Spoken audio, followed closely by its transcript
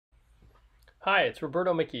Hi, it's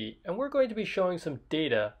Roberto Mickey, and we're going to be showing some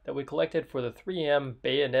data that we collected for the 3M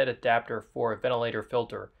bayonet adapter for a ventilator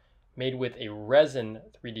filter made with a resin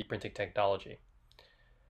 3D printing technology.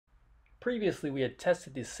 Previously, we had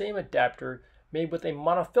tested the same adapter made with a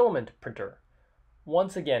monofilament printer.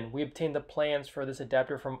 Once again, we obtained the plans for this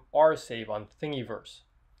adapter from RSAVE on Thingiverse.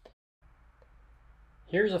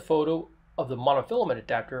 Here's a photo of the monofilament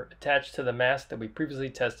adapter attached to the mask that we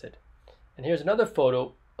previously tested. And here's another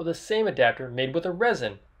photo of the same adapter made with a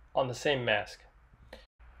resin on the same mask.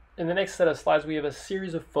 In the next set of slides, we have a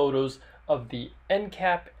series of photos of the end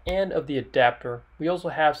cap and of the adapter. We also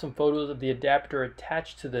have some photos of the adapter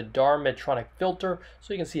attached to the DAR Medtronic filter,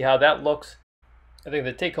 so you can see how that looks. I think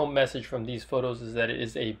the take-home message from these photos is that it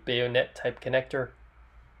is a bayonet type connector.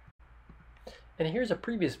 And here's a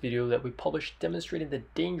previous video that we published demonstrating the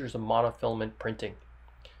dangers of monofilament printing.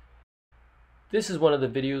 This is one of the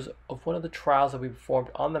videos of one of the trials that we performed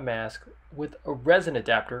on the mask with a resin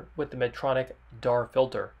adapter with the Medtronic DAR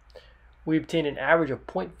filter. We obtained an average of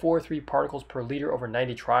 0.43 particles per liter over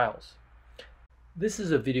 90 trials. This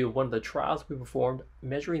is a video of one of the trials we performed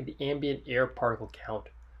measuring the ambient air particle count.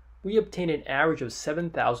 We obtained an average of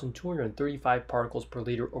 7,235 particles per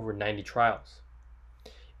liter over 90 trials.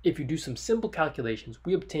 If you do some simple calculations,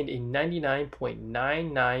 we obtained a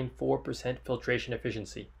 99.994% filtration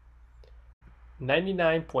efficiency.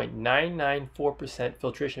 99.994%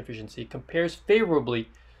 filtration efficiency compares favorably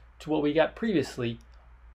to what we got previously.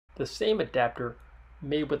 The same adapter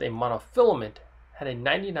made with a monofilament had a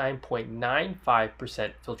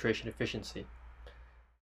 99.95% filtration efficiency.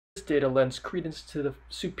 This data lends credence to the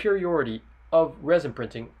superiority of resin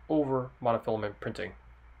printing over monofilament printing.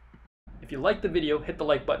 If you liked the video, hit the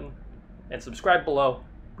like button and subscribe below.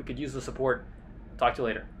 We could use the support. Talk to you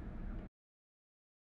later.